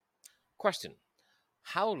Question: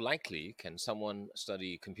 how likely can someone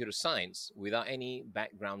study computer science without any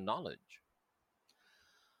background knowledge?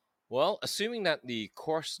 Well, assuming that the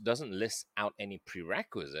course doesn't list out any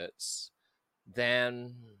prerequisites,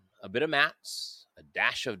 then a bit of maths, a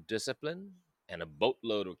dash of discipline, and a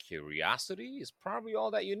boatload of curiosity is probably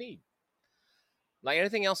all that you need. Like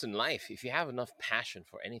anything else in life, if you have enough passion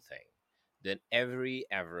for anything, then every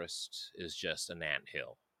Everest is just an ant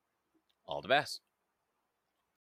hill. All the best.